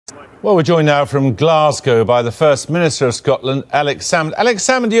Well, we're joined now from Glasgow by the First Minister of Scotland, Alex Salmond. Alex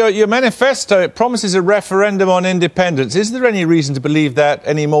Salmond, your manifesto, it promises a referendum on independence. Is there any reason to believe that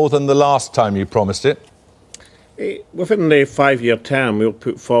any more than the last time you promised it? Within the 5-year term, we'll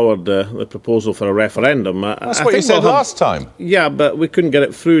put forward the proposal for a referendum. That's what you said last time. Yeah, but we couldn't get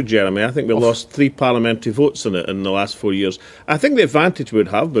it through, Jeremy. I think we lost 3 parliamentary votes on it in the last 4 years. I think the advantage we'd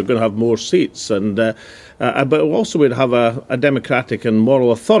have, we're going to have more seats, and but also we'd have a democratic and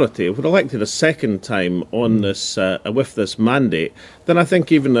moral authority. If we're elected a second time on this with this mandate, then I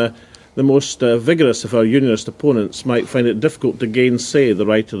think even the most vigorous of our unionist opponents might find it difficult to gainsay the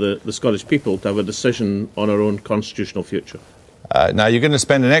right of the Scottish people to have a decision on our own constitutional future. Now, you're going to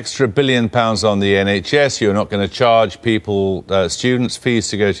spend an extra £1 billion on the NHS. You're not going to charge people, students, fees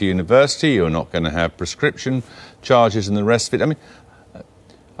to go to university. You're not going to have prescription charges and the rest of it. I mean,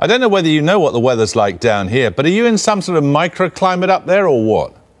 I don't know whether you know what the weather's like down here, but are you in some sort of microclimate up there or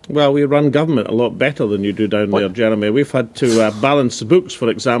what? Well, we run government a lot better than you do down there, Jeremy. We've had to balance the books, for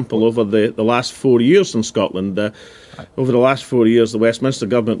example, over the last 4 years in Scotland. Over the last 4 years, the Westminster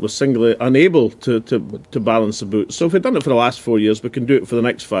government was singularly unable to balance the books. So if we've done it for the last 4 years, we can do it for the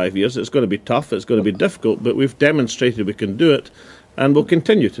next 5 years. It's going to be tough, it's going to be difficult, but we've demonstrated we can do it, and we'll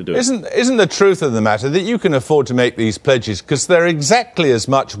continue to do it. Isn't the truth of the matter that you can afford to make these pledges because they're exactly as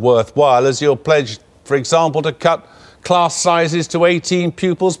much worthwhile as your pledge, for example, to cut class sizes to 18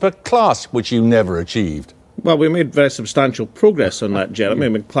 pupils per class, which you never achieved? Well, we made very substantial progress on that, Jeremy. I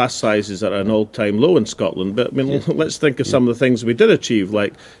mean, class sizes are at an all-time low in Scotland, but I mean, let's think of some of the things we did achieve,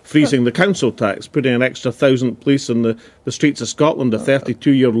 like freezing the council tax, putting an extra 1,000 police on the streets of Scotland, a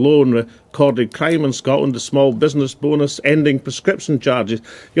 32-year low on recorded crime in Scotland, a small business bonus, ending prescription charges.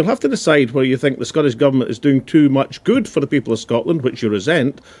 You'll have to decide whether you think the Scottish Government is doing too much good for the people of Scotland, which you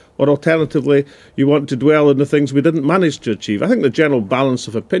resent, or alternatively, you want to dwell on the things we didn't manage to achieve. I think the general balance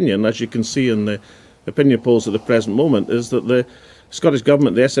of opinion, as you can see in the opinion polls at the present moment, is that the Scottish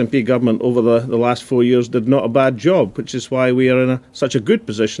Government, the SNP government, over the last 4 years did not a bad job, which is why we are in such a good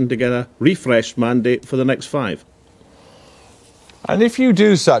position to get a refreshed mandate for the next 5. And if you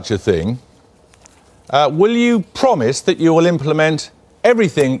do such a thing, will you promise that you will implement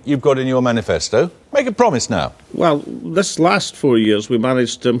everything you've got in your manifesto? Make a promise now. Well, this last 4 years we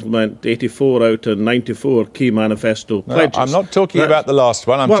managed to implement 84 out of 94 key manifesto pledges. I'm not talking about the last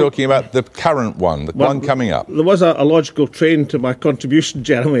one, I'm talking about the current one, the one coming up. There was a logical train to my contribution,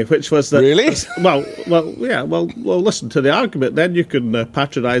 Jeremy, which was that... Really? Well, listen to the argument, then you can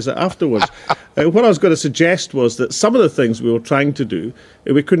patronise it afterwards. What I was going to suggest was that some of the things we were trying to do,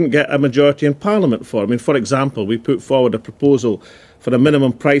 we couldn't get a majority in Parliament for. I mean, for example, we put forward a proposal for a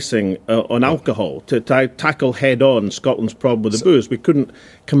minimum pricing on alcohol to tackle head-on Scotland's problem with the booze. We couldn't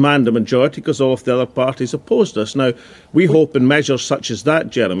command a majority because all of the other parties opposed us. Now, we hope in measures such as that,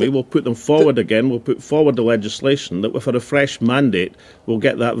 Jeremy, we'll put them forward again, we'll put forward the legislation that with a refreshed mandate, we'll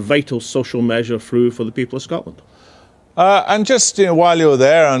get that vital social measure through for the people of Scotland. And just while you're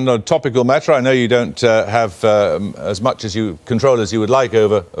there, on a topical matter, I know you don't have as much control as you would like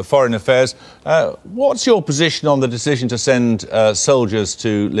over foreign affairs. What's your position on the decision to send soldiers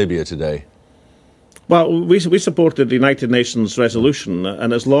to Libya today? Well, we supported the United Nations resolution,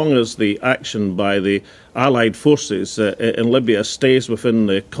 and as long as the action by the Allied forces in Libya stays within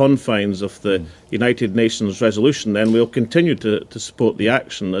the confines of the United Nations resolution, then we'll continue to support the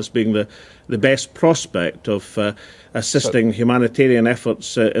action as being the best prospect of assisting humanitarian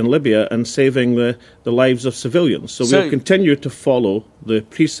efforts in Libya and saving the lives of civilians. So we'll continue to follow the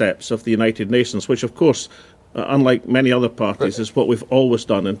precepts of the United Nations, which, of course, unlike many other parties, is what we've always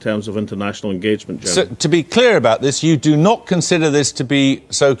done in terms of international engagement. So, to be clear about this, you do not consider this to be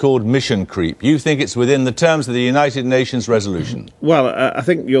so-called mission creep. You think it's within the terms of the United Nations resolution? Well, I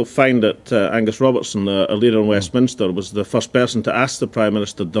think you'll find that Angus Robertson, a leader in Westminster, was the first person to ask the Prime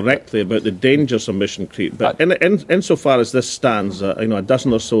Minister directly about the dangers of mission creep. But insofar as this stands, a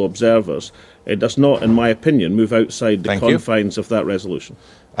dozen or so observers, it does not, in my opinion, move outside the confines of that resolution.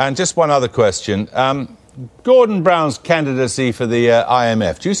 And just one other question. Gordon Brown's candidacy for the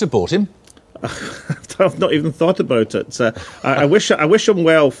IMF, do you support him? I've not even thought about it. I wish him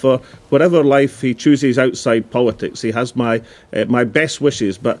well for whatever life he chooses outside politics. He has my best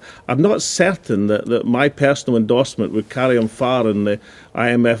wishes, but I'm not certain that my personal endorsement would carry him far in the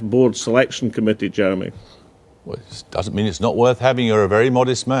IMF Board Selection Committee, Jeremy. Well, it doesn't mean it's not worth having. You're a very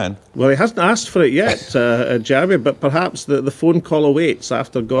modest man. Well, he hasn't asked for it yet, Jeremy, but perhaps the phone call awaits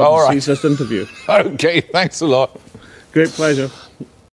after Gordon sees this interview. OK, thanks a lot. Great pleasure.